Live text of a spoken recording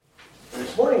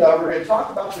this morning, we're going to talk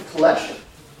about the collection.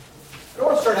 I don't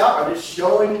want to start out by just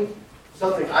showing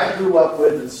something I grew up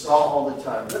with and saw all the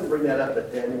time. I'm going to bring that up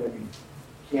at the end when you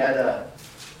can.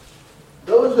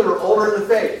 Those that are older in the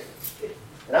faith.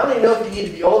 And I don't even know if you need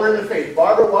to be older in the faith.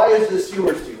 Barbara, why is this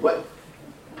yours too? What?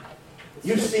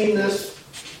 You've seen this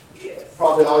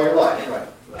probably all your life,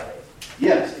 right?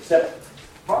 Yes, except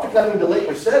probably coming to Lake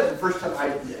Merced, the first time I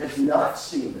had not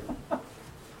seen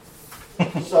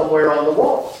it somewhere on the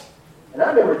walls. And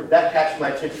I remember that catching my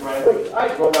attention right away.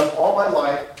 I'd grown up all my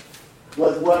life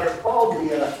with what are called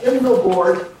the hymnal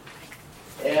board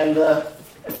and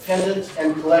attendance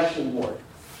and collection board.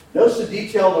 Notice the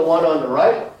detail, the one on the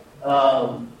right.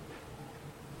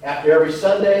 After every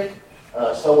Sunday,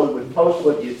 someone would post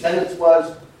what the attendance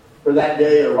was for that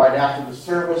day or right after the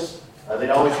service. They'd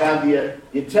always have the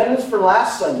attendance for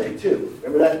last Sunday, too.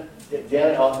 Remember that,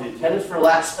 Janet? The attendance for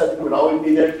last Sunday would always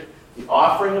be there. The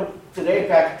offering of today. In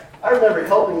fact, I remember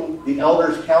helping the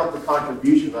elders count the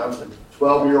contribution. When I was a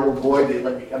 12-year-old boy. They'd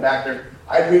let me come back there.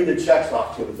 I'd read the checks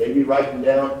off to them. They'd be writing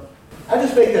down. I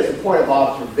just make this a point of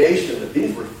observation that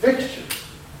these were fixtures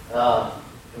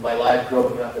in my life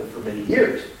growing up and for many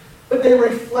years. But they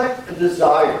reflect a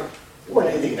desire. They weren't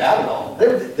anything bad at all.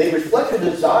 They reflect a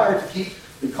desire to keep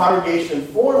the congregation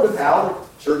informed of how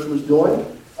the church was doing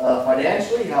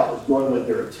financially, how it was going with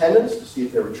their attendance, to see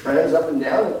if there were trends up and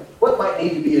down, and what might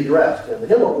need to be addressed. And the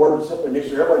hymnal board was simply make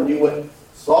sure everyone knew what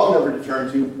song number to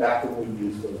turn to back when we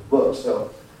used those books.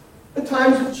 So the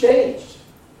times have changed.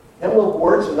 Hymnal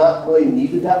boards are not really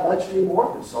needed that much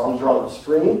anymore. The songs are on the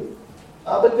screen.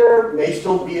 But there may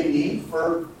still be a need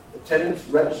for attendance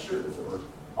registers or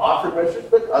offering registers,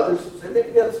 but others say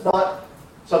maybe that's not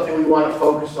something we want to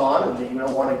focus on and you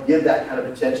don't want to give that kind of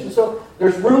attention. So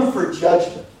there's room for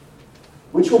judgment,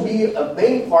 which will be a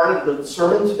main part of the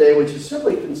sermon today, which is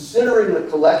simply considering the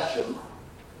collection,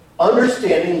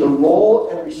 understanding the role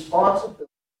and responsibility.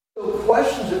 So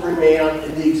questions that remain on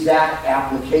in the exact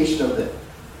application of it.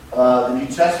 The New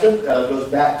Testament goes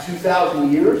back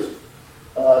 2,000 years.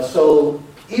 So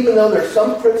even though there are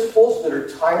some principles that are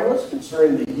timeless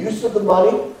concerning the use of the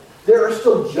money, there are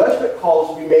still judgment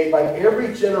calls to be made by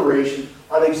every generation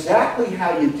on exactly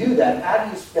how you do that. How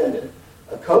do you spend it?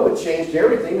 COVID changed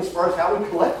everything as far as how we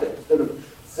collect it. Instead of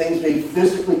things being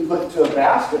physically put into a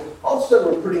basket, all of a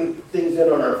sudden we're putting things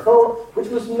in on our phone, which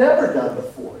was never done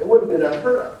before. It would have been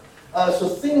unheard of. So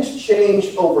things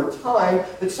change over time,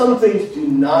 but some things do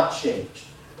not change.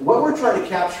 And what we're trying to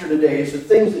capture today is the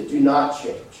things that do not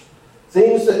change.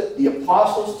 Things that the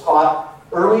apostles taught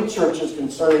early churches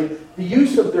concerning the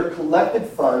use of their collected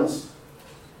funds.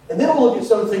 And then we'll look at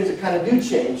some things that kind of do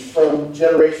change from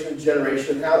generation to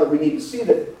generation, how that we need to see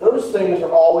that those things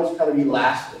are always kind of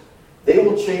elastic. They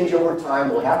will change over time.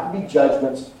 There will have to be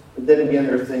judgments. But then again,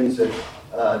 there are things that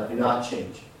do not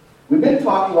change. We've been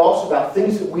talking also about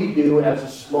things that we do as a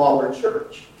smaller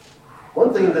church.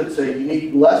 One thing that's a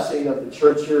unique blessing of the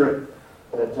church here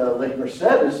at Lake Merced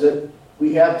is that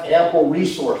we have ample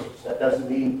resources. That doesn't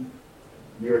mean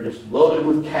you're just loaded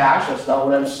with cash. That's not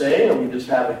what I'm saying. Or we just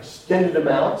have extended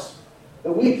amounts.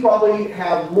 But we probably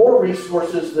have more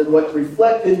resources than what's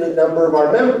reflected in the number of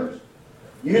our members.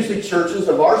 Usually churches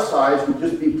of our size would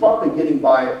just be probably getting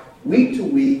by week to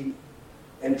week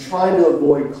and trying to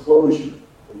avoid closure.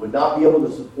 They would not be able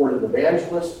to support an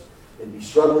evangelist. They'd be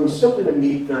struggling simply to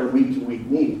meet their week-to-week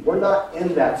needs. We're not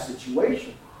in that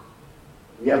situation.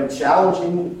 We have a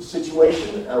challenging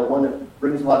situation, one that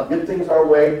brings a lot of good things our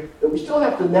way, but we still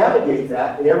have to navigate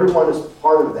that, and everyone is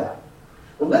part of that.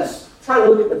 But let's try to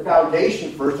look at the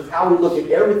foundation first of how we look at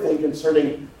everything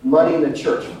concerning money in the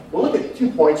church. We'll look at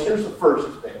 2 points. Here's the first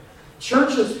thing.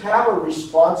 Churches have a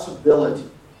responsibility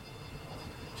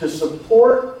to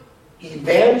support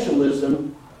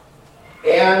evangelism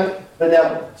and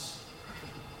benevolence.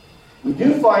 We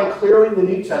do find clearly in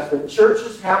the New Testament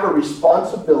churches have a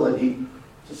responsibility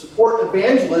to support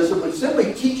evangelism, but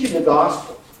simply teaching the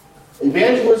gospel.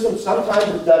 Evangelism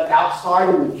sometimes is done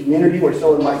outside in the community where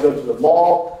someone might go to the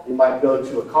mall, they might go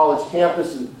to a college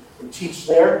campus and teach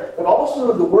there. But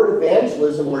also the word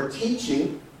evangelism or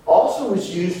teaching also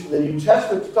was used in the New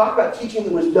Testament to talk about teaching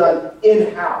that was done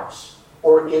in-house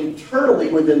or internally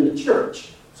within the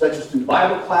church, such as through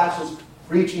Bible classes,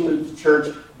 preaching to the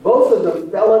church. Both of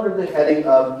them fell under the heading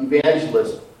of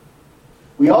evangelism.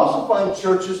 We also find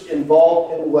churches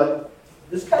involved in what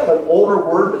is kind of an older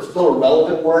word, but still a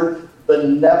relevant word,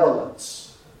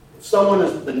 benevolence. If someone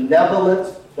is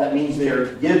benevolent, that means they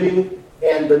are giving.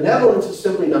 And benevolence is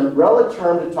simply an umbrella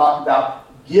term to talk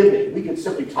about giving. We could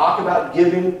simply talk about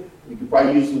giving. We could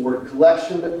probably use the word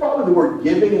collection, but probably the word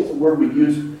giving is the word we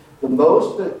use the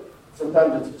most. But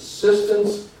sometimes it's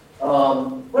assistance,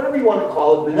 whatever you want to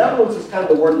call it. Benevolence is kind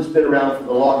of the word that's been around for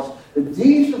the longest. But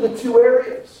these are the two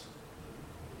areas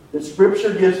that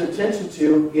Scripture gives attention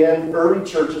to in early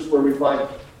churches, where we find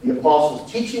the apostles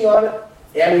teaching on it,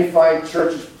 and we find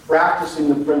churches practicing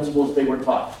the principles they were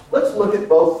taught. Let's look at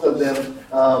both of them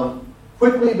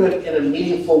quickly, but in a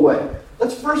meaningful way.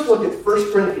 Let's first look at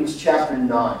 1 Corinthians chapter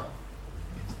 9.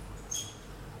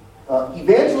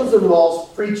 Evangelism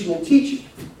involves preaching and teaching.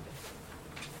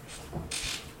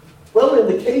 Well,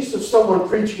 in the case of someone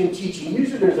preaching and teaching,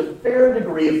 usually there's a fair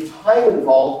degree of time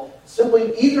involved,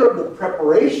 simply either of the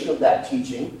preparation of that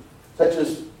teaching, such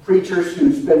as preachers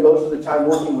who spend most of the time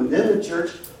working within the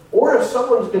church, or if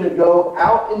someone's going to go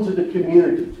out into the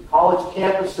community, to college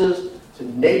campuses,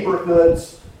 to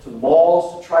neighborhoods, to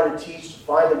malls, to try to teach, to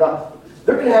find the gospel.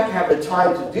 They're going to have the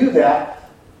time to do that,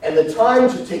 and the time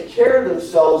to take care of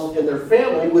themselves and their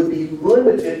family would be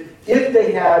limited if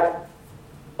they had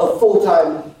a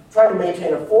full-time, try to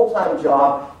maintain a full-time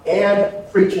job and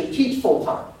preach and teach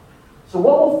full-time. So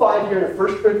what we'll find here in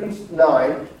 1 Corinthians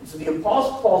 9 is the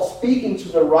Apostle Paul speaking to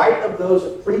the right of those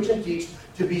that preach and teach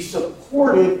to be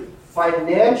supported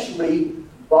financially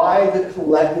by the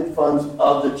collected funds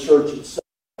of the church itself.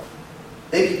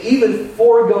 They could even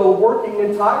forego working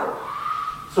entirely,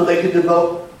 so they could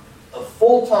devote a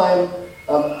full-time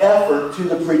effort to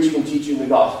the preaching and teaching of the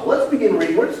gospel. Let's begin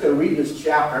reading. We're just going to read this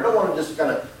chapter. I don't want to just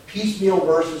kind of piecemeal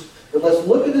verses, but let's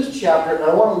look at this chapter, and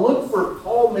I want to look for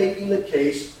Paul making the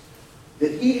case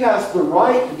that he has the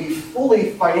right to be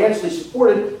fully financially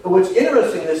supported. But what's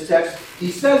interesting in this text,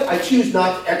 he says, I choose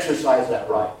not to exercise that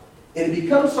right. And it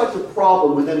becomes such a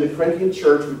problem within the Corinthian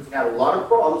church, which had a lot of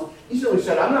problems. He simply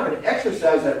said, I'm not going to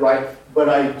exercise that right, but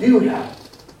I do have it.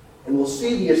 And we'll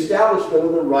see the establishment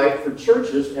of the right for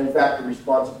churches, and in fact, the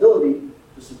responsibility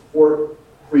to support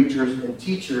preachers and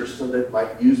teachers so that they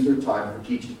might use their time for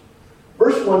teaching.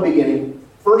 Verse 1 beginning,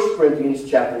 1 Corinthians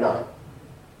chapter 9.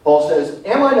 Paul says,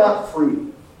 am I not free?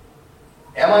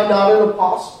 Am I not an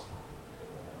apostle?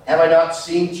 Have I not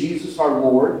seen Jesus our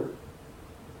Lord?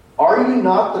 Are you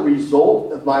not the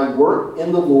result of my work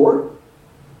in the Lord?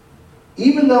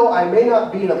 Even though I may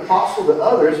not be an apostle to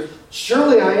others,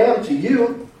 surely I am to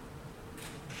you.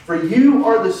 For you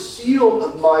are the seal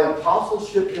of my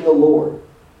apostleship in the Lord.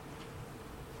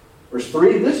 Verse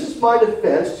 3, this is my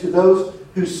defense to those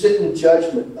who sit in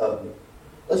judgment of me.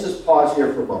 Let's just pause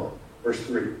here for a moment. Verse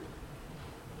 3.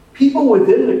 People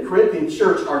within the Corinthian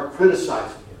church are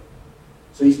criticizing him.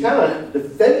 So he's kind of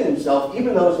defending himself,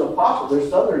 even though he's an apostle. There's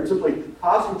some that are simply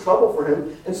causing trouble for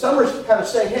him. And some are kind of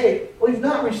saying, hey, well, he's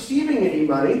not receiving any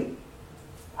money.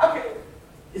 Okay,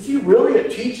 is he really a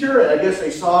teacher? And I guess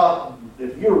they saw,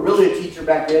 if you were really a teacher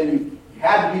back then, you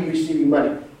had to be receiving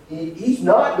money. He's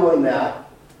not doing that,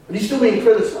 but he's still being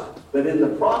criticized. But in the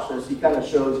process, he kind of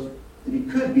shows that he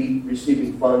could be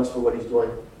receiving funds for what he's doing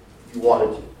if he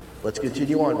wanted to. Let's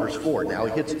continue on, verse 4. Now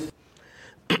he hits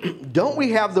it. Don't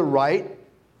we have the right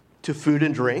to food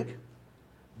and drink?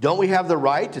 Don't we have the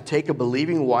right to take a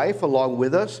believing wife along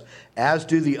with us, as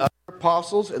do the other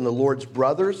apostles and the Lord's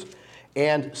brothers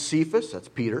and Cephas, that's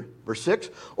Peter, verse 6?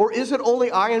 Or is it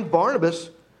only I and Barnabas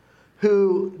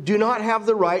who do not have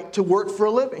the right to work for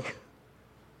a living?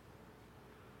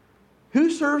 Who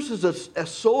serves as a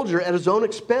soldier at his own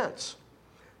expense?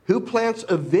 Who plants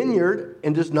a vineyard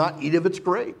and does not eat of its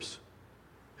grapes?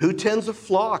 Who tends a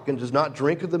flock and does not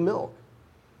drink of the milk?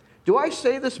 Do I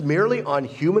say this merely on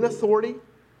human authority?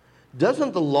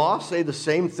 Doesn't the law say the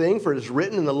same thing? For it is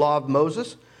written in the law of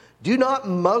Moses, do not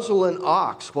muzzle an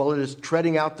ox while it is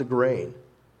treading out the grain.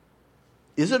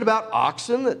 Is it about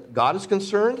oxen that God is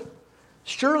concerned?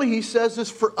 Surely he says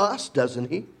this for us, doesn't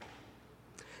he?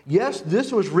 Yes,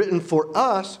 this was written for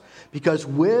us because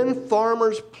when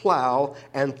farmers plow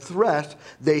and thresh,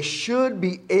 they should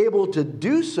be able to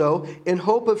do so in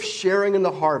hope of sharing in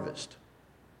the harvest.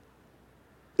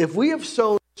 If we have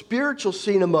sown spiritual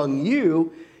seed among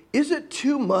you, is it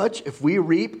too much if we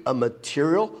reap a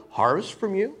material harvest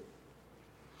from you?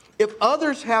 If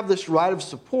others have this right of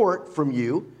support from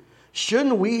you,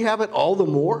 shouldn't we have it all the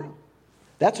more?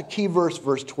 That's a key verse,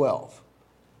 verse 12.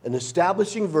 An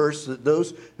establishing verse that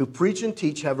those who preach and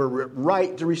teach have a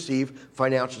right to receive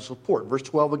financial support. Verse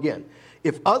 12 again.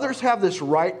 If others have this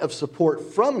right of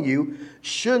support from you,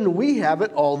 shouldn't we have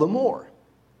it all the more?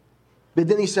 But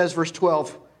then he says, verse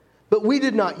 12, but we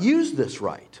did not use this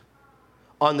right.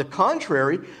 On the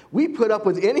contrary, we put up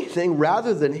with anything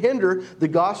rather than hinder the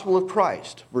gospel of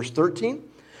Christ. Verse 13,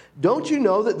 don't you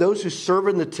know that those who serve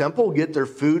in the temple get their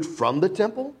food from the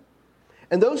temple?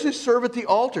 And those who serve at the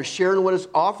altar share in what is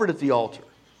offered at the altar.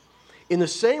 In the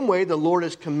same way, the Lord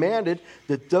has commanded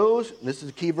that those, and this is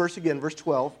a key verse again, verse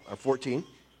 12, or 14,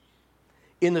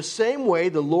 In the same way,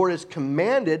 the Lord has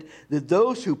commanded that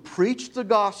those who preach the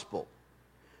gospel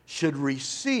should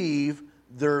receive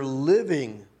their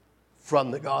living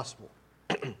from the gospel.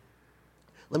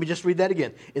 Let me just read that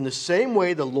again. In the same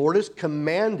way, the Lord has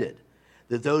commanded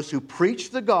that those who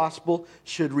preach the gospel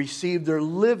should receive their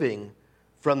living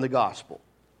from the gospel.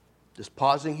 Just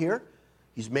pausing here,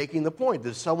 he's making the point that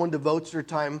if someone devotes their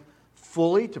time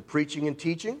fully to preaching and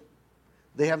teaching,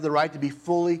 they have the right to be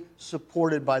fully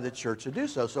supported by the church to do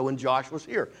so. So when Josh was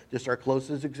here, just our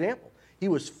closest example, he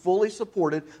was fully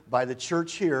supported by the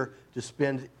church here to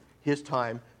spend his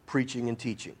time preaching and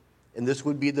teaching. And this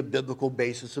would be the biblical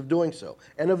basis of doing so,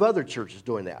 and of other churches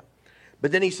doing that.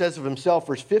 But then he says of himself,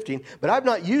 verse 15, "But I've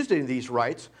not used any of these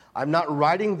rights. I'm not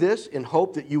writing this in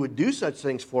hope that you would do such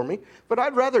things for me, but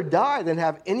I'd rather die than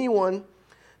have anyone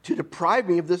to deprive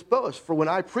me of this boast. For when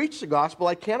I preach the gospel,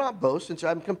 I cannot boast, since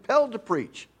I'm compelled to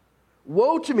preach.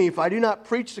 Woe to me if I do not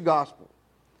preach the gospel.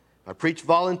 If I preach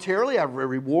voluntarily, I have a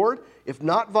reward. If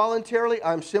not voluntarily,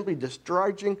 I'm simply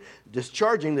discharging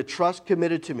the trust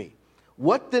committed to me.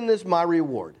 What then is my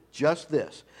reward? Just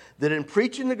this, that in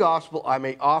preaching the gospel, I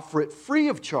may offer it free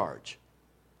of charge,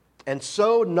 and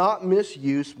so not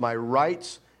misuse my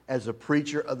rights as a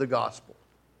preacher of the gospel."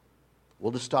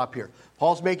 We'll just stop here.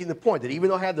 Paul's making the point that even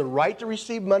though I had the right to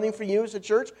receive money from you as a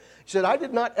church, he said, I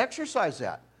did not exercise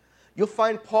that. You'll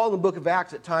find Paul in the book of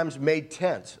Acts at times made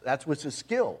tents. That was his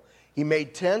skill. He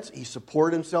made tents. He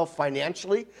supported himself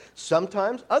financially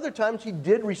sometimes. Other times he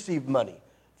did receive money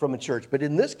from a church. But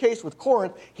in this case with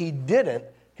Corinth, he didn't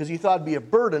because he thought it'd be a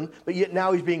burden, but yet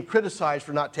now he's being criticized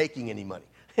for not taking any money.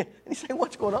 And he's saying,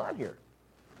 what's going on here?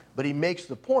 But he makes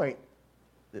the point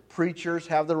that preachers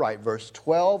have the right, verse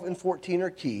 12 and 14 are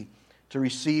key, to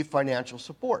receive financial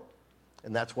support.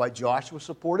 And that's why Josh was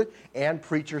supported and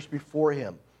preachers before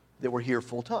him that were here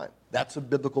full time. That's the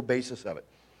biblical basis of it.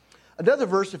 Another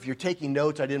verse, if you're taking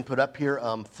notes, I didn't put up here,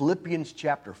 Philippians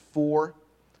chapter 4,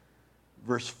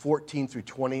 verse 14 through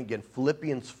 20. Again,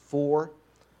 Philippians 4,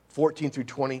 14 through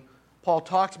 20. Paul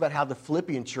talks about how the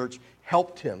Philippian church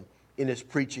helped him in his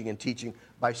preaching and teaching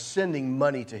by sending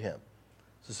money to him.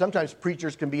 So sometimes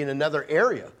preachers can be in another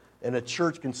area, and a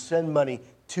church can send money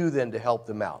to them to help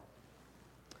them out.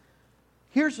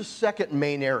 Here's the second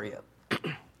main area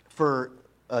for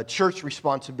church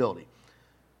responsibility.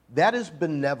 That is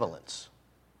benevolence.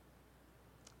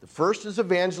 The first is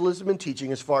evangelism and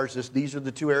teaching, as far as this. These are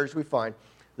the two areas we find.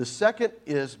 The second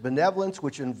is benevolence,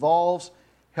 which involves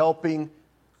helping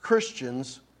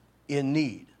Christians in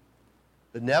need.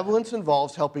 Benevolence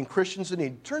involves helping Christians in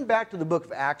need. Turn back to the book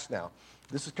of Acts now.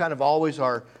 This is kind of always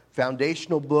our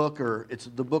foundational book, or it's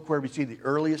the book where we see the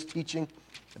earliest teaching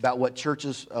about what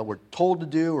churches were told to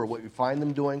do or what we find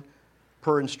them doing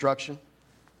per instruction.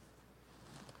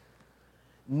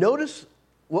 Notice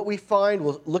what we find,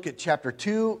 we'll look at chapter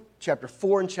 2, chapter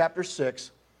 4, and chapter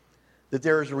 6, that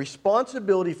there is a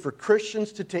responsibility for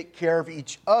Christians to take care of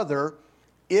each other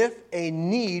if a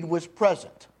need was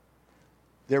present.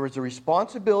 There was a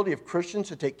responsibility of Christians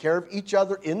to take care of each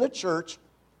other in the church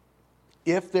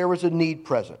if there was a need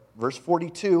present. Verse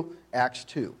 42, Acts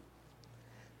 2.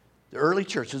 The early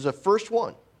church is the first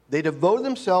one. They devoted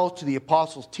themselves to the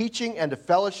apostles' teaching and to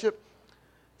fellowship,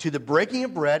 to the breaking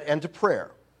of bread and to prayer.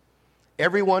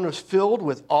 Everyone was filled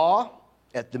with awe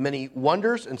at the many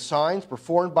wonders and signs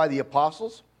performed by the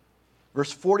apostles.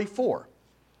 Verse 44.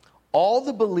 All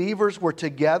the believers were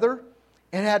together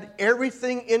and had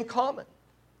everything in common.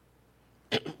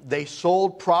 They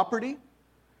sold property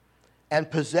and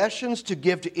possessions to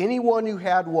give to anyone who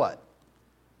had what?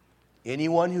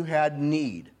 Anyone who had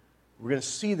need. We're going to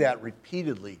see that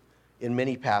repeatedly in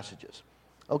many passages.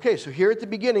 Okay, so here at the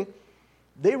beginning,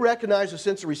 they recognize a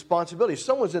sense of responsibility. If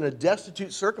someone's in a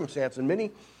destitute circumstance, and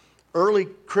many early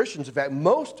Christians, in fact,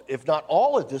 most, if not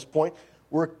all at this point,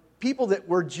 were people that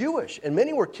were Jewish. And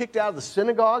many were kicked out of the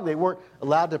synagogue. They weren't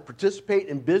allowed to participate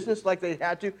in business like they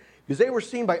had to because they were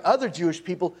seen by other Jewish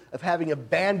people of having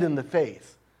abandoned the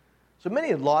faith. So many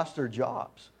had lost their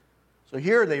jobs. So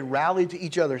here they rallied to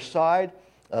each other's side.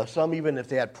 Some, even if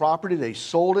they had property, they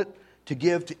sold it to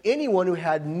give to anyone who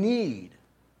had need.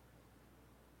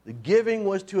 The giving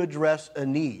was to address a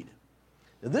need.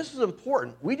 Now, this is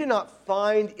important. We do not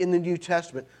find in the New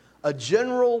Testament a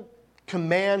general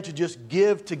command to just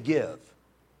give to give.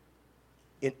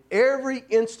 In every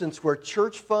instance where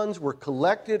church funds were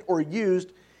collected or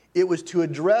used, it was to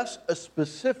address a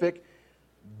specific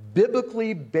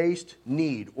biblically based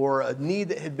need, or a need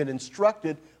that had been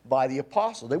instructed by the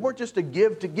apostle. They weren't just to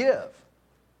give to give.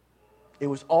 It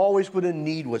was always when a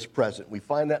need was present. We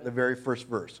find that in the very first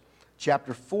verse.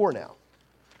 Chapter 4 now.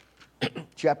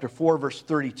 Chapter 4, verse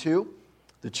 32.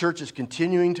 The church is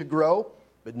continuing to grow,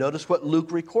 but notice what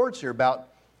Luke records here about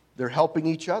they're helping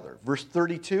each other. Verse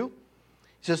 32,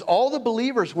 he says, all the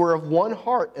believers were of one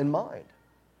heart and mind.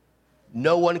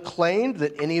 No one claimed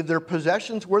that any of their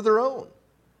possessions were their own,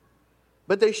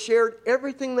 but they shared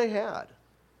everything they had.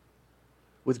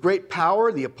 With great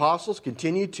power, the apostles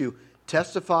continued to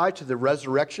testify to the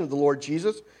resurrection of the Lord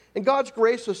Jesus, and God's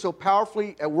grace was so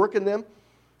powerfully at work in them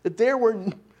that there were,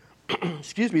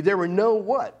 there were no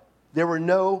what? There were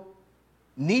no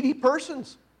needy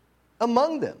persons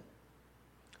among them.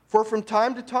 For from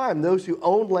time to time, those who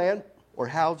owned land or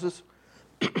houses,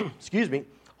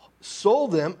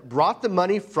 sold them, brought the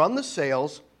money from the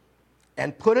sales,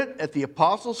 and put it at the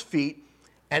apostles' feet,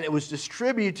 and it was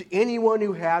distributed to anyone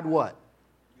who had what?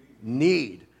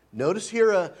 Need. Notice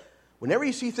here, whenever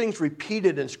you see things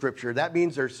repeated in Scripture, that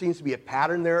means there seems to be a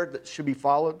pattern there that should be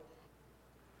followed. It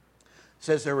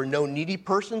says there were no needy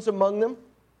persons among them,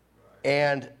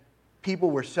 and people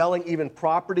were selling even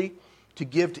property to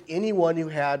give to anyone who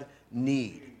had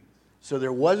need. So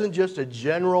there wasn't just a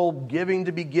general giving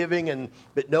to be giving,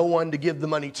 but no one to give the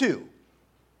money to.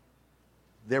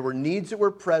 There were needs that were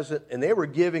present, and they were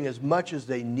giving as much as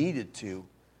they needed to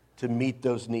meet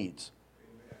those needs.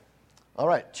 All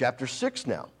right, chapter 6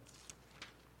 now.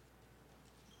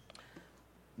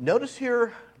 Notice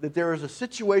here that there is a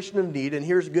situation of need, and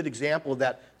here's a good example of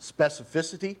that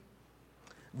specificity.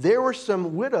 There were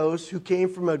some widows who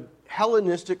came from a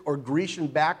Hellenistic or Grecian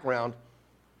background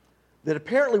that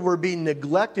apparently were being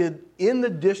neglected in the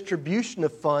distribution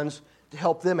of funds to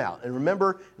help them out. And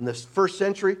remember, in the first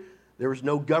century, there was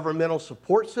no governmental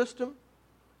support system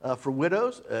for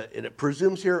widows. And it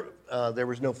presumes here there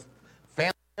was no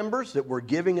family members that were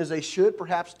giving as they should,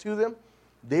 perhaps, to them.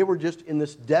 They were just in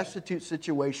this destitute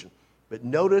situation. But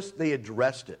notice they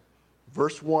addressed it.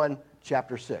 Verse 1,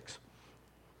 chapter 6.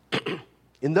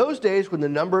 In those days, when the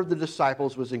number of the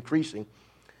disciples was increasing,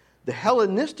 the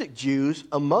Hellenistic Jews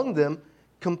among them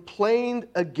complained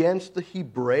against the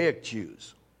Hebraic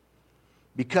Jews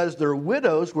because their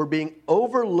widows were being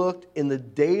overlooked in the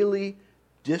daily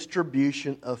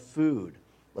distribution of food.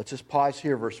 Let's just pause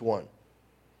here, verse 1.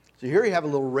 So here you have a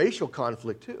little racial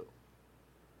conflict too.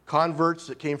 Converts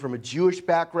that came from a Jewish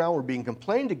background were being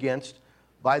complained against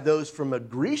by those from a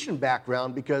Grecian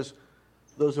background because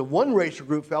those of one racial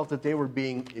group felt that they were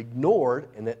being ignored,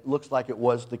 and it looks like it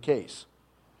was the case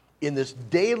in this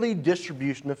daily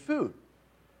distribution of food.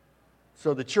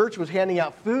 So the church was handing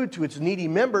out food to its needy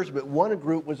members, but one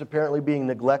group was apparently being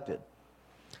neglected.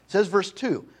 It says, verse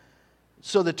 2,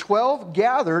 so the 12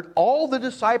 gathered all the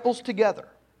disciples together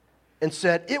and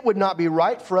said, it would not be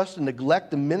right for us to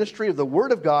neglect the ministry of the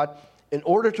Word of God in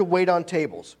order to wait on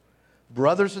tables.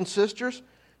 Brothers and sisters,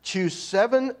 choose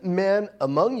 7 men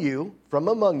from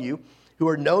among you, who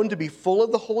are known to be full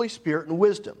of the Holy Spirit and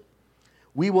wisdom.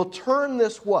 We will turn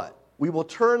this what? We will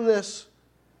turn this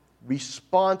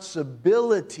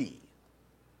responsibility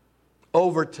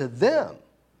over to them,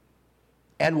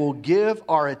 and will give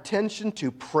our attention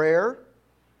to prayer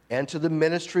and to the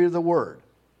ministry of the Word.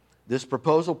 This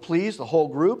proposal pleased the whole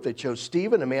group. They chose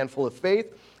Stephen, a man full of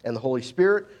faith and the Holy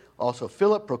Spirit, also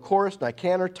Philip, Prochorus,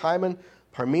 Nicanor, Timon,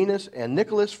 Parmenas, and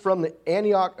Nicholas from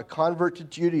Antioch, a convert to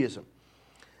Judaism.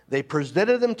 They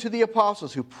presented them to the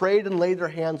apostles, who prayed and laid their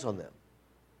hands on them.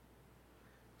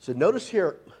 So notice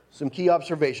here some key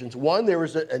observations. One, there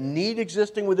was a need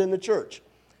existing within the church.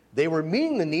 They were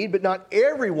meeting the need, but not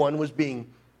everyone was being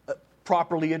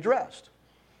properly addressed.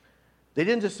 They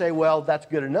didn't just say, well, that's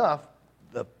good enough.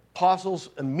 The apostles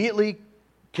immediately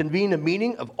convened a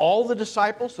meeting of all the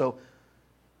disciples, so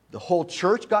the whole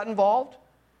church got involved.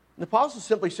 The apostles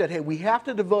simply said, hey, we have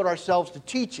to devote ourselves to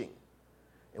teaching.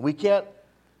 And we can't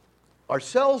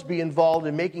ourselves be involved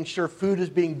in making sure food is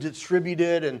being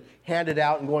distributed and handed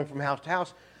out and going from house to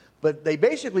house. But they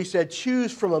basically said,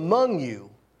 choose from among you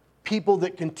people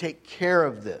that can take care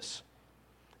of this.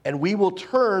 And we will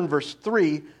turn, verse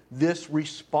 3, this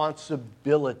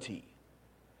responsibility.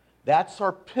 That's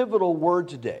our pivotal word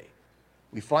today.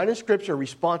 We find in Scripture a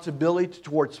responsibility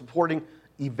towards supporting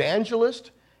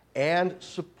evangelists and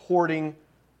supporting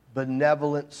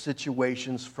benevolent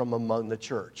situations from among the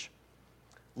church.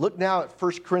 Look now at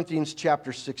 1 Corinthians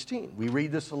chapter 16. We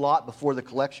read this a lot before the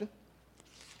collection.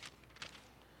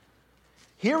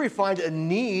 Here we find a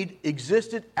need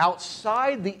existed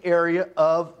outside the area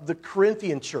of the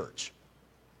Corinthian church.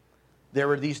 There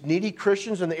were these needy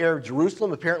Christians in the area of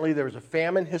Jerusalem. Apparently there was a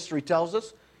famine, history tells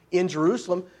us, in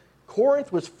Jerusalem.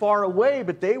 Corinth was far away,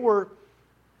 but they were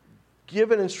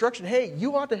given instruction, hey,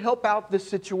 you ought to help out this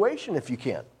situation if you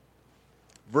can.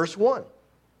 Verse 1,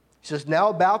 he says, now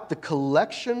about the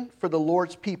collection for the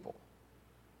Lord's people.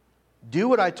 Do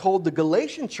what I told the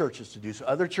Galatian churches to do. So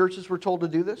other churches were told to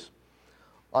do this.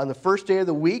 On the first day of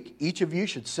the week, each of you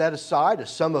should set aside a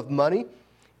sum of money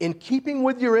in keeping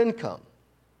with your income,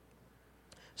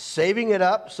 saving it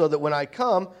up so that when I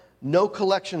come, no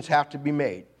collections have to be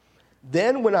made.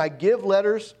 Then when I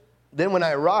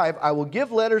arrive, I will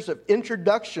give letters of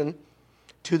introduction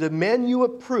to the men you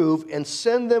approve and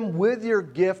send them with your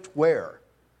gift where?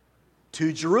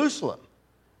 To Jerusalem.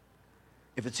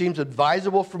 If it seems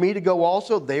advisable for me to go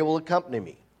also, they will accompany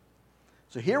me.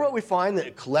 So here what we find, that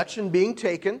a collection being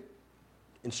taken,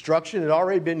 instruction had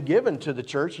already been given to the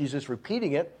church. He's just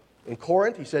repeating it. In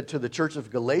Corinth, he said to the church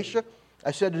of Galatia,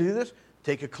 I said to do this,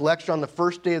 take a collection on the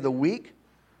first day of the week.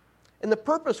 And the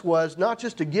purpose was not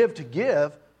just to give,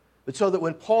 but so that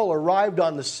when Paul arrived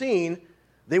on the scene,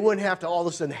 they wouldn't have to all of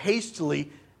a sudden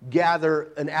hastily gather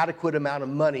an adequate amount of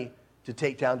money to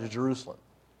take down to Jerusalem.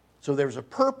 So there was a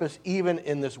purpose even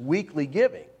in this weekly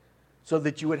giving, so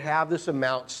that you would have this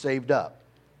amount saved up.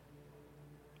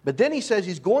 But then he says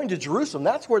he's going to Jerusalem.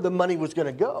 That's where the money was going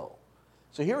to go.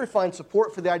 So here we find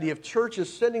support for the idea of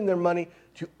churches sending their money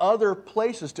to other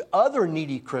places, to other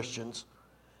needy Christians,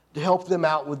 to help them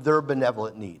out with their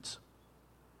benevolent needs.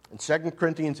 And 2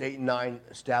 Corinthians 8 and 9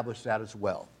 establish that as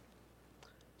well.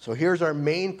 So here's our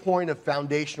main point of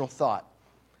foundational thought.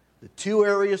 The two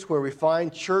areas where we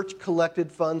find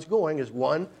church-collected funds going is,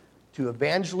 one, to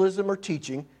evangelism or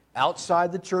teaching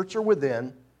outside the church or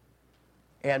within,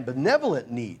 and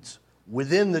benevolent needs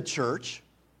within the church,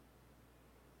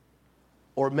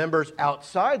 or members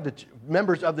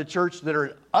members of the church that are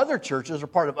in other churches or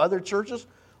part of other churches,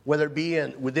 whether it be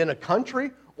within a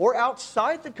country or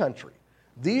outside the country.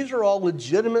 These are all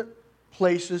legitimate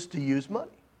places to use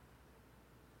money.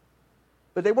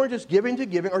 But they weren't just giving to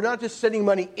giving, or not just sending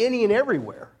money any and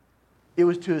everywhere. It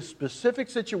was to specific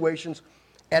situations,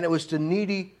 and it was to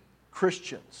needy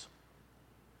Christians.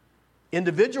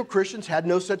 Individual Christians had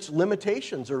no such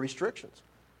limitations or restrictions.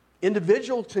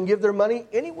 Individuals can give their money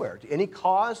anywhere, to any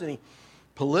cause, any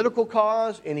political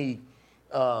cause, any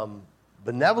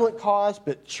benevolent cause,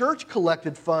 but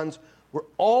church-collected funds were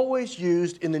always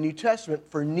used in the New Testament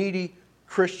for needy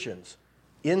Christians,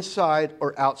 inside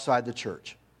or outside the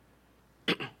church.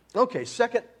 Okay,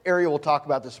 second area we'll talk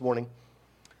about this morning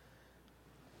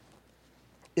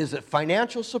is that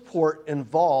financial support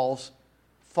involves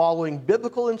following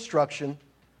biblical instruction,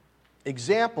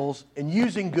 examples, and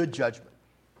using good judgment.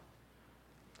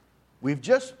 We've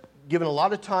just given a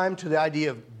lot of time to the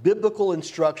idea of biblical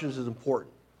instructions is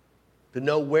important, to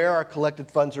know where our collected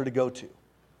funds are to go to.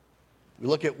 We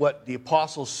look at what the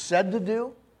apostles said to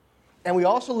do, and we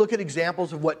also look at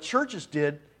examples of what churches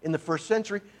did in the first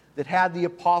century that had the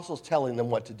apostles telling them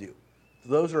what to do. So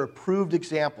those are approved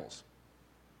examples.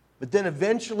 But then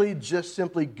eventually, just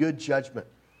simply good judgment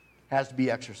has to be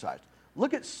exercised.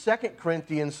 Look at 2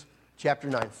 Corinthians chapter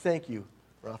 9. Thank you,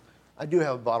 Ralph. I do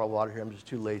have a bottle of water here. I'm just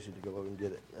too lazy to go over and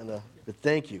get it. But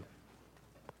thank you.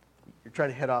 You're trying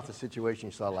to head off the situation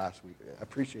you saw last week. I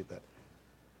appreciate that.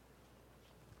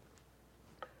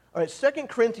 All right, 2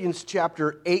 Corinthians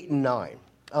chapter 8 and 9.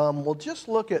 We'll just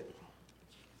look at,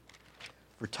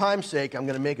 for time's sake, I'm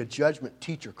going to make a judgment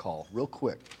teacher call real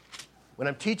quick. When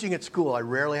I'm teaching at school, I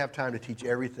rarely have time to teach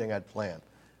everything I'd planned.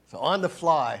 So on the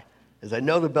fly, as I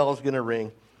know the bell is going to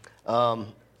ring,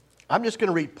 I'm just going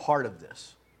to read part of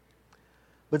this.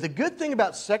 But the good thing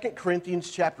about 2 Corinthians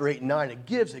chapter 8 and 9, it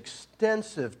gives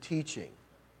extensive teaching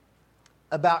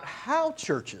about how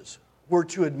churches were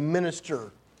to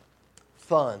administer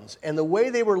funds and the way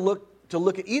they were to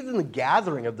look at even the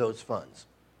gathering of those funds.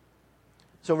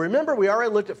 So remember, we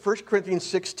already looked at 1 Corinthians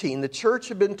 16. The church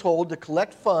had been told to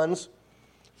collect funds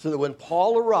so that when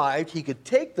Paul arrived, he could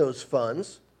take those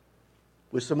funds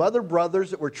with some other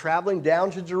brothers that were traveling down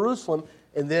to Jerusalem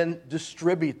and then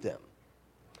distribute them.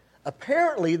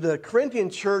 Apparently, the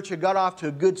Corinthian church had got off to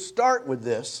a good start with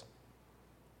this,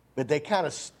 but they kind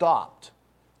of stopped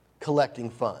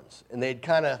collecting funds, and they'd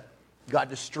kind of got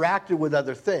distracted with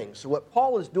other things. So what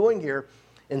Paul is doing here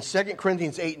in 2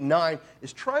 Corinthians 8 and 9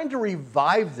 is trying to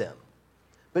revive them.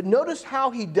 But notice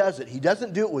how he does it. He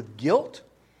doesn't do it with guilt.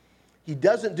 He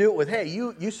doesn't do it with, hey,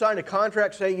 you signed a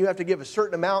contract saying you have to give a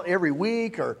certain amount every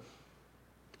week. Or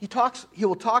he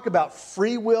will talk about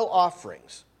free will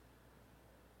offerings.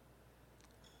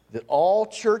 That all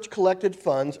church collected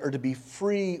funds are to be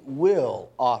free will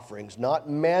offerings, not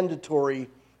mandatory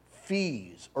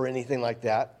fees or anything like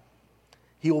that.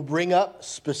 He will bring up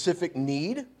specific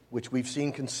need, which we've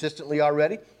seen consistently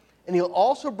already, and he'll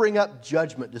also bring up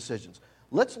judgment decisions.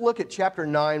 Let's look at chapter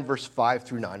 9, verse 5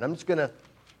 through 9. I'm just going to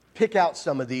pick out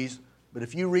some of these, but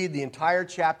if you read the entire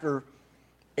chapter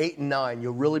 8 and 9,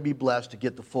 you'll really be blessed to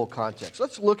get the full context.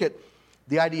 Let's look at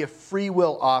the idea of free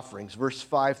will offerings, verse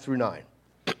 5 through 9.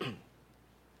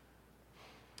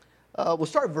 We'll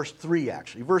start with verse 3,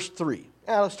 actually. Verse 3.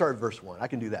 Let's start with verse 1. I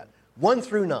can do that. 1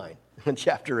 through 9 in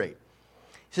chapter 8.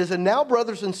 He says, "And now,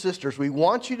 brothers and sisters, we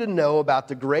want you to know about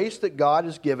the grace that God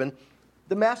has given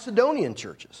the Macedonian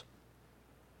churches.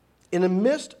 In the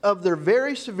midst of their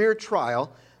very severe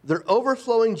trial, their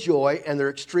overflowing joy and their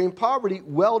extreme poverty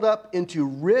welled up into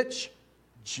rich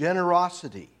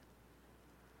generosity."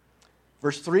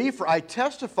 Verse 3, "For I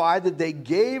testify that they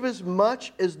gave as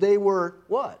much as they were,"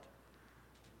 what?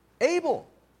 "Able,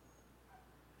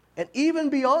 and even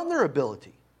beyond their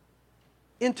ability,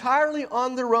 entirely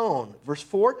on their own." Verse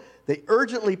 4, "They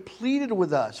urgently pleaded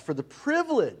with us for the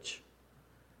privilege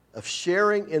of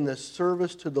sharing in the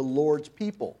service to the Lord's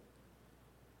people.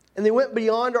 And they went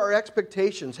beyond our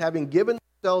expectations, having given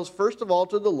themselves first of all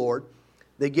to the Lord.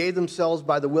 They gave themselves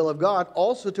by the will of God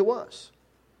also to us.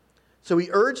 So he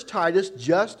urged Titus,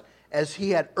 just as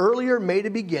he had earlier made a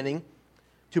beginning,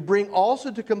 to bring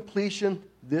also to completion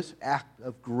this act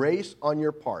of grace on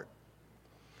your part.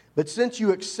 But since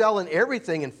you excel in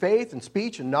everything, in faith and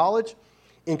speech and knowledge,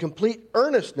 in complete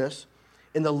earnestness,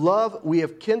 in the love we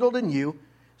have kindled in you,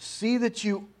 see that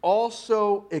you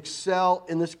also excel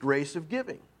in this grace of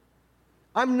giving.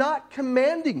 I'm not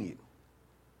commanding you,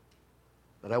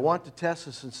 but I want to test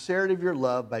the sincerity of your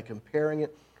love by comparing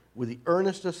it with the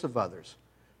earnestness of others.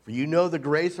 For you know the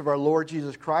grace of our Lord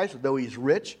Jesus Christ, that though he is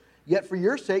rich, yet for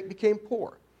your sake became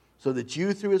poor, so that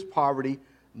you through his poverty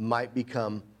might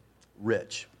become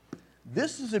rich."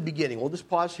 This is the beginning. We'll just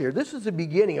pause here. This is the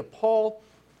beginning of Paul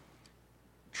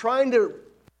trying to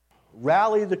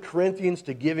rally the Corinthians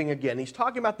to giving again. He's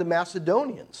talking about the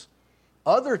Macedonians,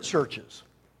 other churches,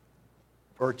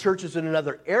 or churches in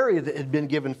another area that had been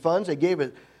given funds. They gave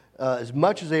it as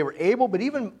much as they were able, but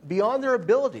even beyond their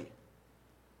ability,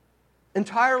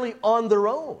 entirely on their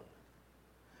own.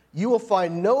 You will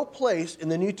find no place in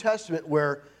the New Testament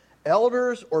where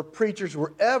elders or preachers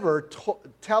were ever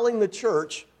telling the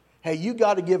church, hey, you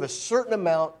got to give a certain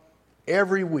amount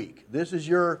every week. This is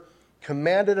your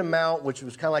commanded amount, which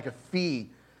was kind of like a fee.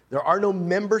 There are no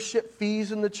membership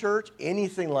fees in the church,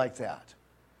 anything like that.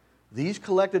 These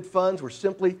collected funds were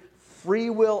simply free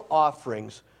will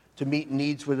offerings to meet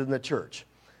needs within the church.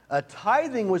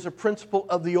 Tithing was a principle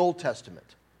of the Old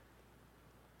Testament.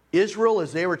 Israel,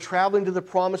 as they were traveling to the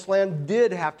Promised Land,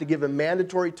 did have to give a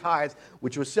mandatory tithe,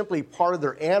 which was simply part of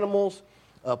their animals,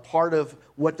 part of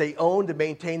what they owned to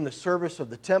maintain the service of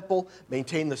the temple,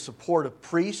 maintain the support of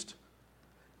priests.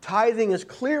 Tithing is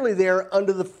clearly there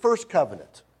under the first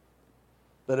covenant.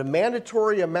 But a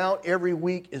mandatory amount every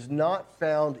week is not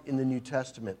found in the New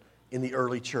Testament in the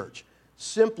early church.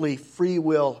 Simply free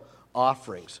will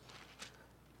offerings.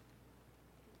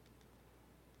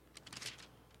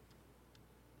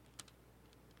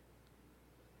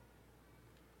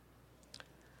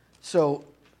 So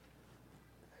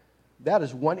that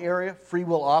is one area, free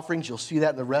will offerings. You'll see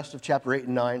that in the rest of chapter 8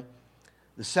 and 9.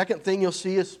 The second thing you'll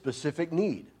see is specific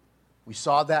need. We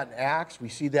saw that in Acts. We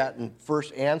see that in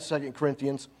 1st and 2nd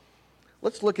Corinthians.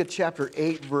 Let's look at chapter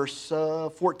 8, verse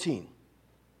 14.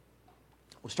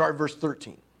 We'll start at verse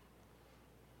 13.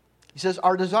 He says,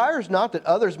 "Our desire is not that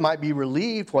others might be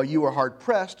relieved while you are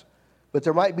hard-pressed, but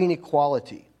there might be an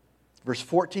equality." Verse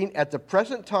 14, "At the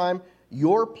present time,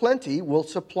 your plenty will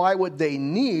supply what they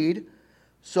need,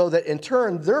 so that in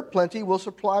turn their plenty will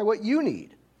supply what you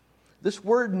need." This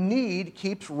word need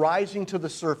keeps rising to the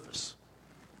surface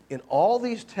in all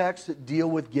these texts that deal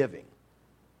with giving.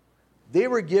 They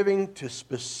were giving to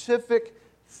specific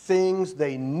things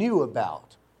they knew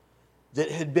about that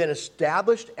had been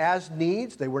established as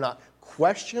needs. They were not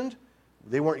questioned.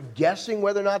 They weren't guessing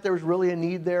whether or not there was really a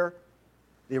need there.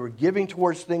 They were giving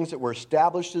towards things that were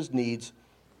established as needs,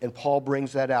 and Paul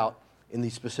brings that out in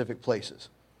these specific places.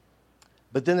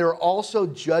 But then there are also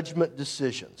judgment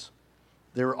decisions.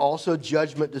 There are also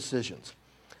judgment decisions.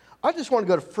 I just want to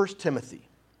go to 1 Timothy.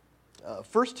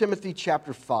 1 Timothy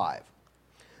chapter 5.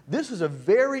 This is a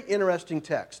very interesting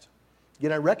text.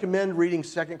 Again, I recommend reading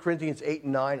 2 Corinthians 8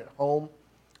 and 9 at home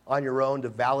on your own to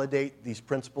validate these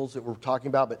principles that we're talking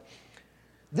about. But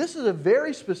this is a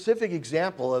very specific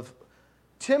example of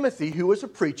Timothy, who was a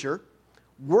preacher,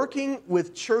 working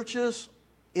with churches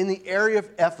in the area of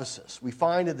Ephesus. We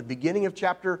find at the beginning of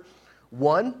chapter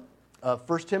 1 of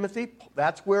 1 Timothy,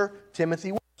 that's where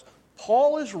Timothy was.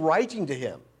 Paul is writing to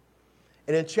him.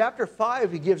 And in chapter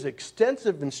 5, he gives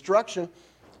extensive instruction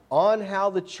on how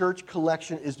the church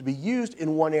collection is to be used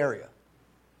in one area.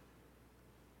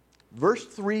 Verse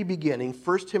 3 beginning,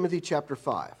 1 Timothy chapter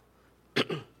 5.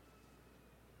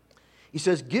 He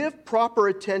says, give proper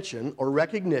attention or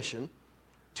recognition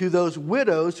to those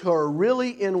widows who are really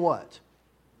in what?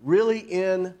 Really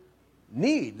in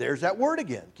need. There's that word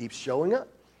again. Keeps showing up.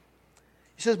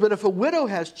 He says, but if a widow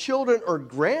has children or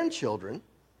grandchildren,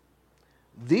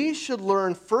 these should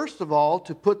learn, first of all,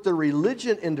 to put their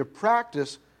religion into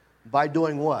practice by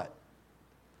doing what?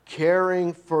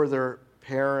 Caring for their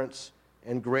parents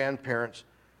and grandparents,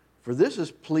 for this is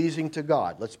pleasing to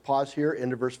God. Let's pause here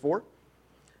into verse 4.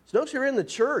 So notice here in the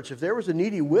church, if there was a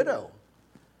needy widow,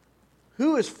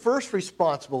 who is first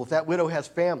responsible if that widow has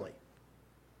family?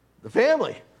 The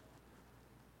family.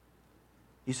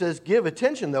 He says, give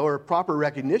attention, though, or proper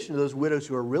recognition to those widows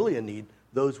who are really in need,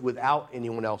 those without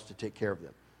anyone else to take care of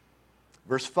them.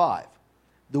 Verse 5,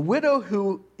 the widow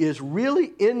who is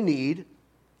really in need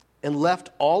and left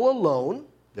all alone,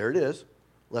 there it is,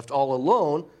 left all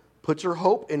alone, puts her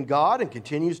hope in God and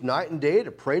continues night and day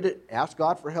to pray to ask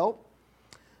God for help.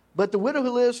 But the widow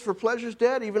who lives for pleasure is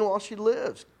dead even while she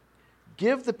lives.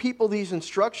 Give the people these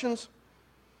instructions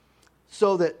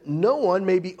so that no one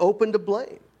may be open to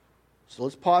blame. So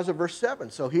let's pause at verse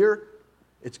 7. So here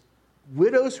it's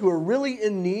widows who are really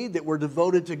in need that were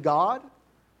devoted to God,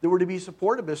 that were to be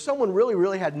supported. But if someone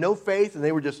really had no faith and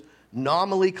they were just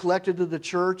nominally collected to the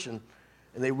church and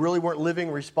they really weren't living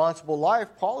a responsible life,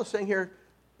 Paul is saying here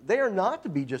they are not to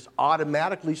be just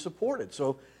automatically supported.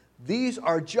 So these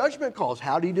are judgment calls.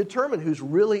 How do you determine who's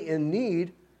really in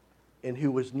need and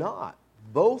who is not?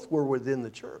 Both were within the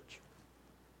church.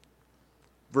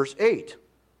 Verse 8,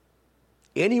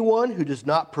 anyone who does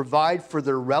not provide for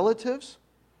their relatives,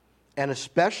 and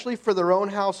especially for their own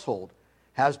household,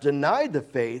 has denied the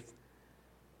faith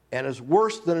and is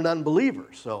worse than an unbeliever.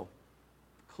 So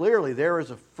clearly there is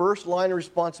a first line of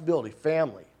responsibility,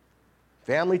 family.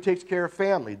 Family takes care of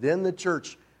family. Then the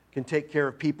church can take care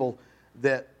of people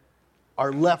that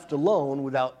are left alone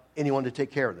without anyone to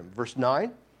take care of them. Verse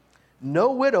 9,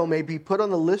 no widow may be put on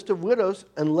the list of widows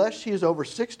unless she is over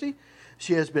 60.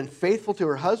 She has been faithful to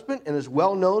her husband and is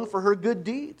well known for her good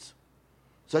deeds,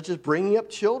 such as bringing up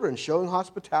children, showing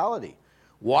hospitality,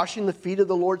 washing the feet of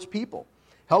the Lord's people,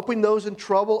 helping those in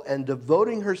trouble, and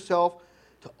devoting herself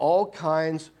to all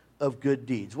kinds of good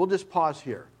deeds. We'll just pause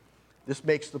here. This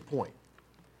makes the point.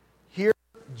 Here,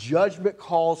 judgment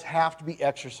calls have to be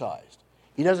exercised.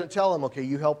 He doesn't tell them, okay,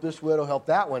 you help this widow, help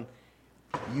that one.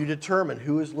 You determine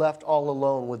who is left all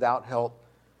alone without help,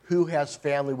 who has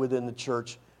family within the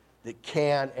church that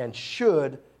can and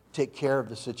should take care of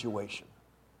the situation.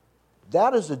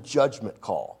 That is a judgment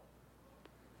call.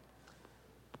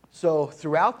 So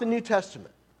throughout the New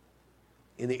Testament,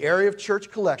 in the area of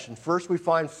church collection, first we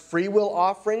find free will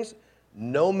offerings,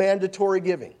 no mandatory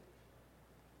giving.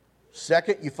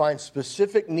 Second, you find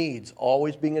specific needs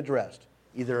always being addressed,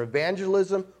 either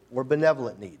evangelism or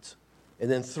benevolent needs.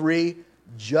 And then 3,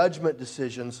 judgment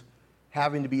decisions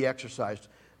having to be exercised.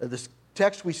 This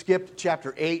text we skipped,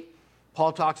 chapter 8,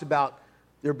 Paul talks about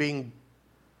there being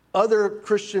other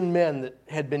Christian men that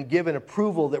had been given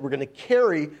approval that were going to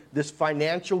carry this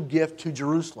financial gift to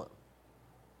Jerusalem.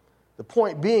 The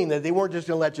point being that they weren't just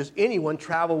going to let just anyone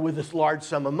travel with this large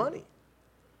sum of money.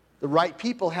 The right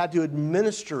people had to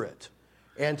administer it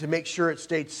and to make sure it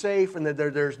stayed safe and that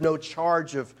there's no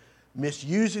charge of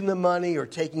misusing the money or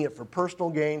taking it for personal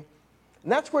gain.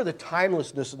 And that's where the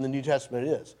timelessness in the New Testament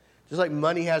is. Just like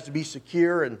money has to be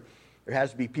secure and there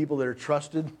has to be people that are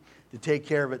trusted to take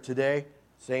care of it today,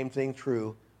 same thing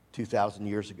true 2,000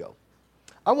 years ago.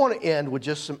 I want to end with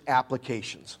just some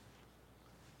applications.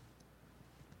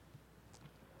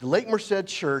 The Lake Merced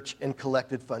Church and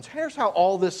collected funds. Here's how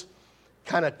all this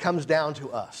kind of comes down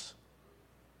to us.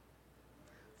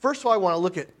 First of all, I want to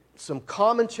look at some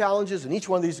common challenges, and each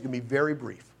one of these is going to be very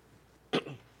brief.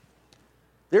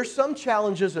 There's some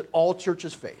challenges that all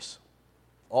churches face.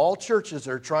 All churches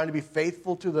that are trying to be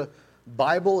faithful to the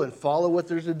Bible and follow what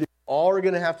there's to do, all are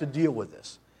going to have to deal with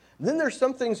this. And then there's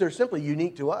some things that are simply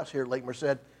unique to us here at Lake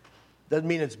Merced. Doesn't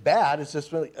mean it's bad, it's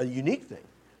just really a unique thing.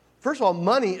 First of all,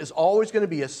 money is always going to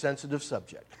be a sensitive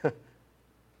subject.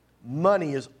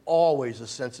 Money is always a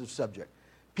sensitive subject.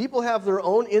 People have their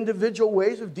own individual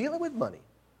ways of dealing with money.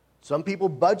 Some people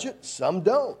budget, some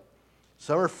don't.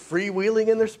 Some are freewheeling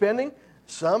in their spending.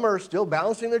 Some are still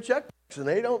balancing their checkbooks, and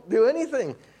they don't do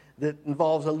anything that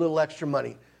involves a little extra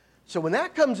money. So when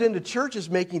that comes into churches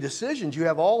making decisions, you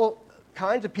have all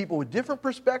kinds of people with different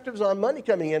perspectives on money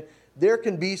coming in. There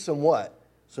can be some what?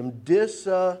 Some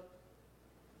disagreements.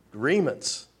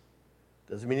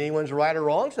 Doesn't mean anyone's right or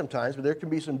wrong sometimes, but there can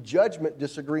be some judgment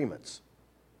disagreements.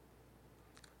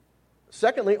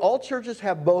 Secondly, all churches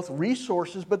have both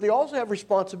resources, but they also have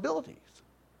responsibilities.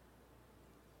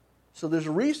 So there's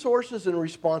resources and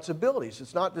responsibilities.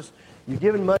 It's not just you're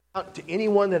giving money out to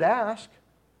anyone that asks,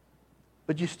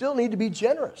 but you still need to be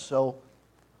generous. So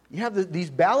you have these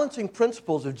balancing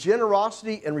principles of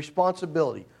generosity and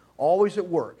responsibility always at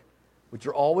work, which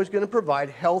are always going to provide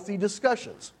healthy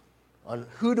discussions on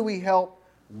who do we help,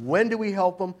 when do we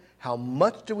help them, how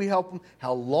much do we help them,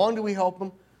 how long do we help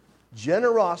them.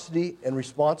 Generosity and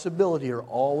responsibility are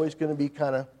always going to be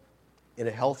kind of in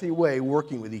a healthy way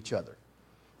working with each other.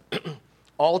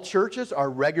 All churches are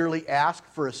regularly asked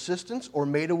for assistance or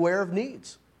made aware of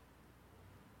needs.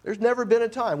 There's never been a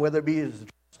time, whether it be as a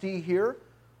trustee here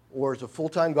or as a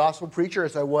full-time gospel preacher,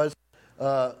 as I was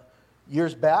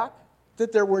years back,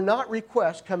 that there were not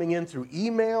requests coming in through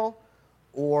email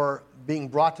or being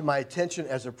brought to my attention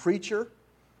as a preacher,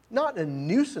 not in a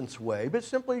nuisance way, but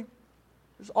simply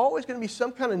there's always going to be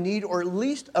some kind of need or at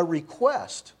least a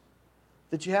request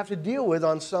that you have to deal with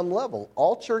on some level.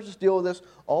 All churches deal with this.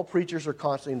 All preachers are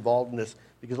constantly involved in this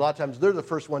because a lot of times they're the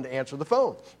first one to answer the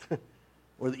phone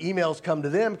or the emails come to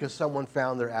them because someone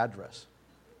found their address.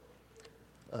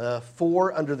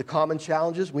 4, under the common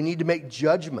challenges, we need to make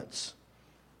judgments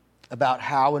about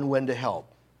how and when to help.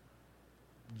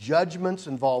 Judgments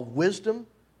involve wisdom,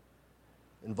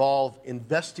 involve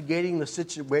investigating the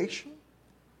situation,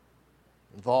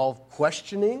 involve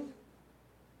questioning,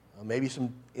 maybe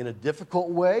some in a difficult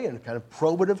way and kind of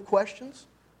probative questions.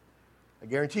 I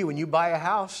guarantee when you buy a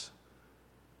house,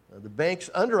 the bank's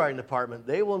underwriting department,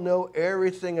 they will know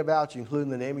everything about you, including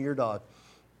the name of your dog,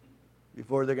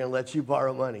 before they're going to let you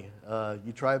borrow money.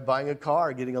 You try buying a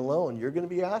car, getting a loan, you're going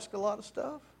to be asked a lot of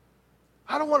stuff.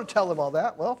 I don't want to tell them all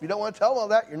that. Well, if you don't want to tell them all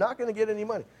that, you're not going to get any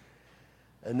money.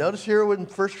 And notice here in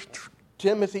 1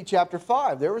 Timothy chapter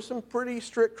 5, there were some pretty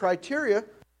strict criteria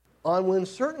on when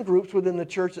certain groups within the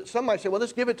church that some might say, well,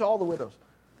 let's give it to all the widows.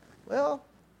 Well,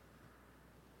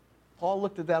 Paul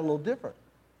looked at that a little different.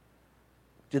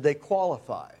 Did they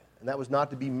qualify? And that was not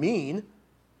to be mean.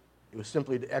 It was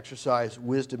simply to exercise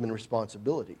wisdom and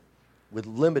responsibility with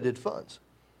limited funds.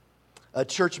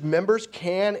 Church members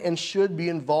can and should be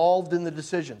involved in the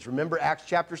decisions. Remember Acts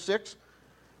chapter 6?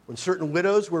 When certain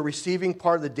widows were receiving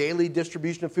part of the daily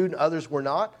distribution of food and others were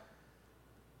not.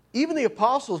 Even the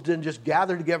apostles didn't just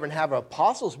gather together and have an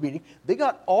apostles meeting. They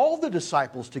got all the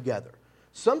disciples together.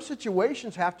 Some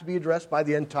situations have to be addressed by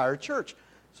the entire church.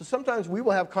 So sometimes we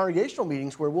will have congregational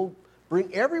meetings where we'll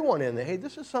bring everyone in. Hey,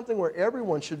 this is something where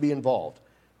everyone should be involved.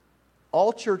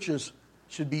 All churches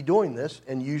should be doing this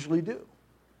and usually do.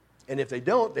 And if they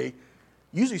don't, they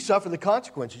usually suffer the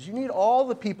consequences. You need all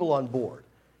the people on board.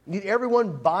 You need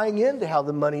everyone buying into how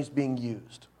the money's being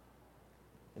used.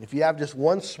 And if you have just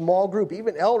one small group,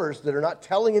 even elders that are not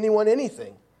telling anyone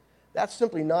anything, that's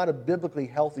simply not a biblically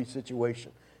healthy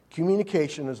situation.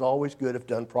 Communication is always good if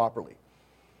done properly.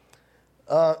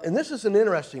 And this is an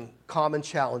interesting common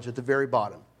challenge at the very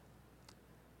bottom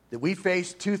that we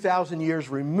face 2,000 years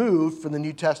removed from the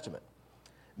New Testament.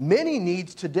 Many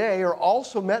needs today are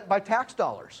also met by tax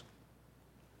dollars.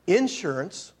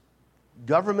 Insurance,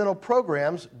 governmental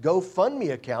programs,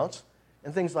 GoFundMe accounts,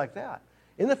 and things like that.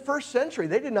 In the first century,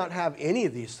 they did not have any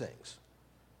of these things.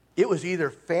 It was either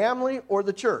family or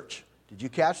the church. Did you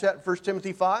catch that in 1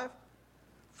 Timothy 5?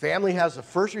 Family has the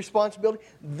first responsibility,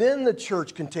 then the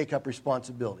church can take up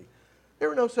responsibility. There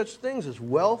were no such things as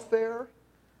welfare,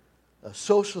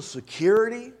 Social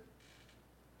Security.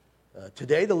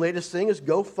 Today, the latest thing is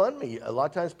GoFundMe. A lot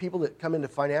of times people that come into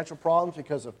financial problems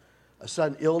because of a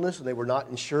sudden illness and they were not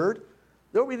insured,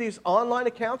 there will be these online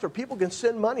accounts where people can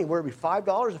send money, where it would be $5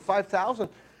 or $5,000,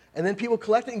 and then people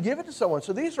collect it and give it to someone.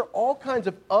 So these are all kinds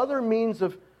of other means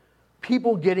of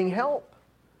people getting help,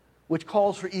 which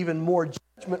calls for even more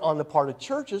judgment on the part of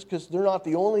churches because they're not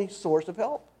the only source of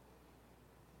help.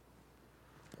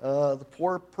 The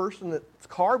poor person that's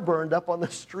car burned up on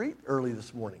the street early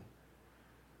this morning.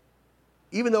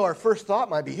 Even though our first thought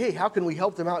might be, hey, how can we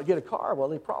help them out and get a car? Well,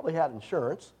 they probably had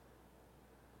insurance.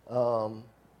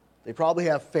 They probably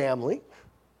have family.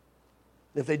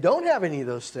 If they don't have any of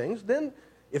those things, then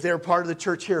if they're part of the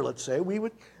church here, let's say, we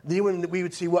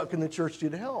would see what can the church do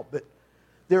to help. But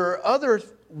there are other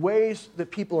ways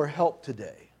that people are helped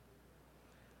today.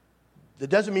 That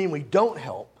doesn't mean we don't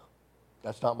help.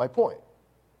 That's not my point.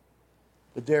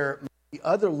 But there may be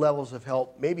other levels of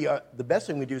help. Maybe the best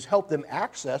thing we do is help them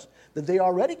access that they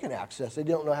already can access. They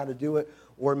don't know how to do it,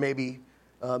 or maybe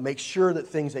make sure that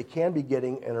things they can be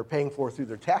getting and are paying for through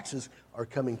their taxes are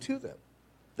coming to them.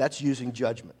 That's using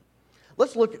judgment.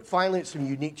 Let's look finally at some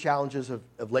unique challenges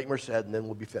of Lake Merced, and then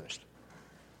we'll be finished.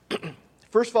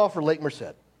 First of all, for Lake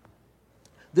Merced,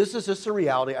 this is just a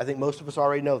reality. I think most of us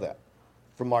already know that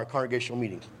from our congregational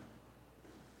meetings.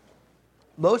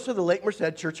 most of the Lake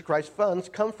Merced Church of Christ funds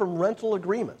come from rental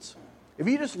agreements. If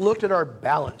you just looked at our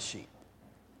balance sheet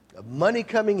of money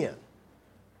coming in,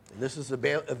 and this is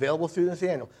available through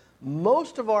Nathaniel,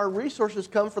 most of our resources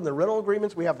come from the rental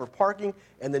agreements we have for parking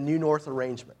and the New North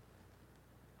arrangement.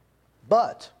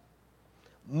 But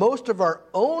most of our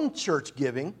own church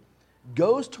giving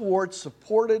goes towards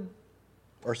supporting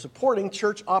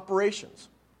church operations.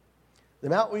 The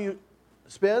amount we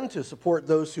spend to support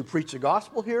those who preach the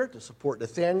gospel here, to support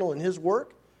Nathaniel and his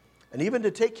work, and even to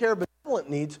take care of benevolent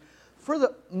needs, for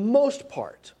the most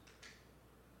part,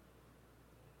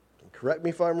 and correct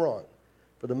me if I'm wrong,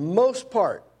 for the most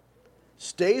part,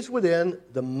 stays within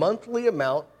the monthly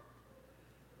amount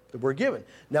that we're given.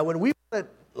 Now, when we,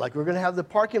 like we're going to have the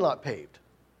parking lot paved,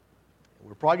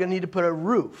 we're probably going to need to put a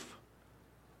roof.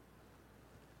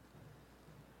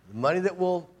 The money that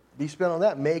will be spent on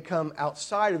that may come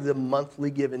outside of the monthly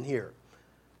given here.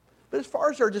 But as far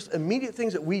as our just immediate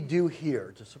things that we do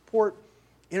here to support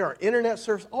in our internet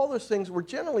service, all those things, we're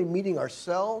generally meeting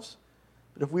ourselves.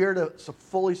 But if we are to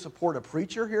fully support a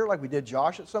preacher here, like we did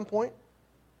Josh at some point,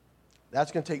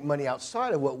 that's going to take money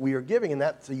outside of what we are giving, and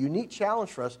that's a unique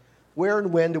challenge for us. Where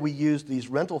and when do we use these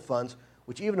rental funds,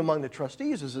 which even among the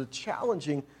trustees is a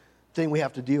challenging thing we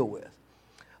have to deal with.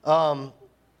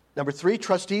 Number 3,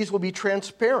 trustees will be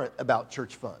transparent about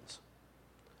church funds.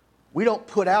 We don't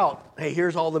put out, hey,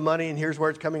 here's all the money and here's where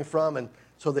it's coming from, and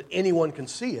so that anyone can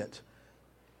see it.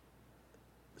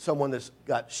 Someone that's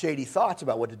got shady thoughts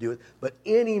about what to do with it, but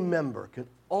any member can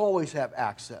always have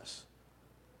access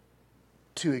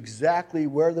to exactly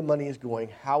where the money is going,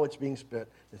 how it's being spent.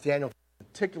 Nathaniel,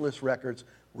 meticulous records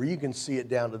where you can see it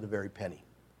down to the very penny,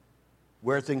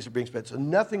 where things are being spent. So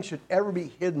nothing should ever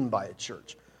be hidden by a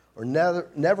church, or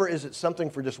never is it something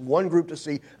for just one group to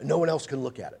see and no one else can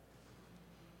look at it.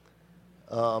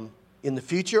 In the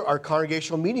future, our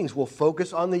congregational meetings will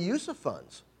focus on the use of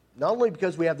funds, not only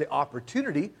because we have the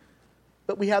opportunity,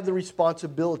 but we have the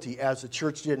responsibility, as the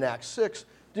church did in Acts 6,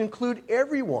 to include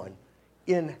everyone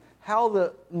in how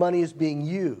the money is being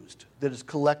used that is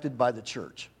collected by the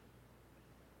church.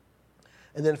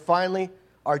 And then finally,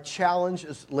 our challenge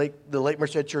as the Lake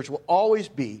Merced Church will always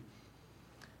be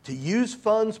to use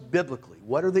funds biblically.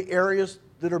 What are the areas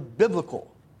that are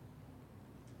biblical?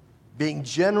 Being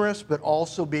generous, but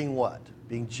also being what?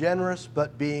 Being generous,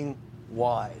 but being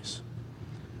wise.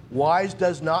 Wise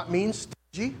does not mean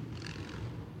stingy.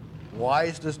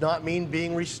 Wise does not mean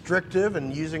being restrictive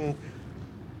and using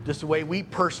just the way we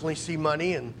personally see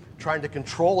money and trying to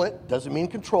control it. Doesn't mean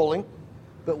controlling.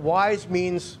 But wise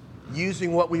means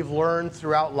using what we've learned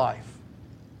throughout life.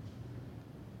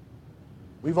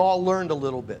 We've all learned a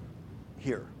little bit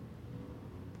here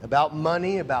about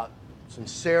money, about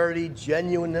sincerity,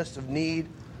 genuineness of need.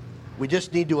 We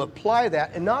just need to apply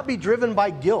that and not be driven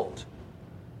by guilt.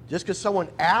 Just because someone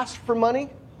asks for money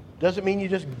doesn't mean you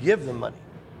just give them money.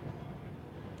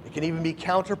 It can even be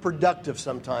counterproductive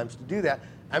sometimes to do that.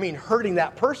 I mean, hurting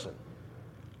that person.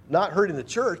 Not hurting the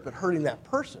church, but hurting that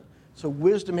person. So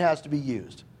wisdom has to be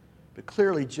used. But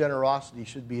clearly, generosity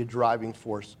should be a driving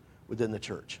force within the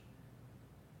church.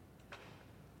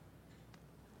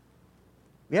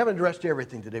 We haven't addressed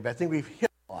everything today, but I think we've hit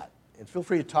a lot. And feel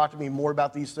free to talk to me more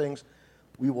about these things.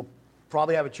 We will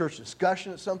probably have a church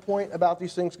discussion at some point about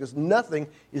these things, because nothing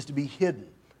is to be hidden.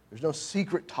 There's no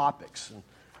secret topics, and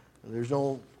there's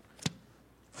no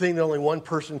thing that only one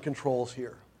person controls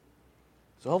here.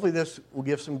 So hopefully this will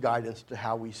give some guidance to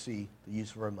how we see the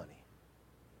use of our money.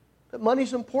 But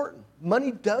money's important.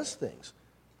 Money does things.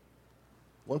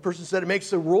 One person said it makes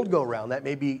the world go round. That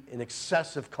may be an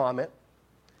excessive comment.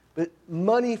 But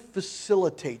money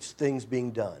facilitates things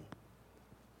being done.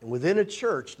 And within a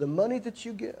church, the money that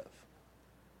you give,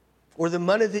 or the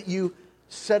money that you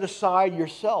set aside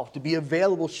yourself to be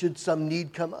available should some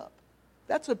need come up,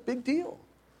 that's a big deal.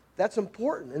 That's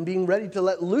important. And being ready to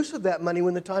let loose of that money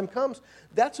when the time comes,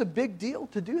 that's a big deal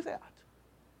to do that.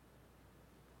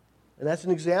 And that's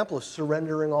an example of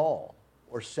surrendering all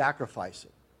or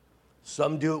sacrificing.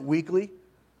 Some do it weekly.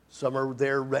 Some are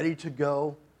there ready to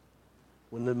go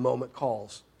when the moment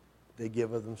calls. They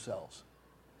give of themselves.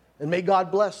 And may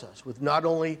God bless us with not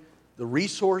only the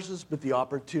resources, but the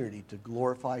opportunity to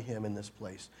glorify Him in this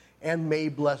place. And may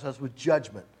bless us with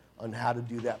judgment on how to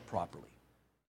do that properly.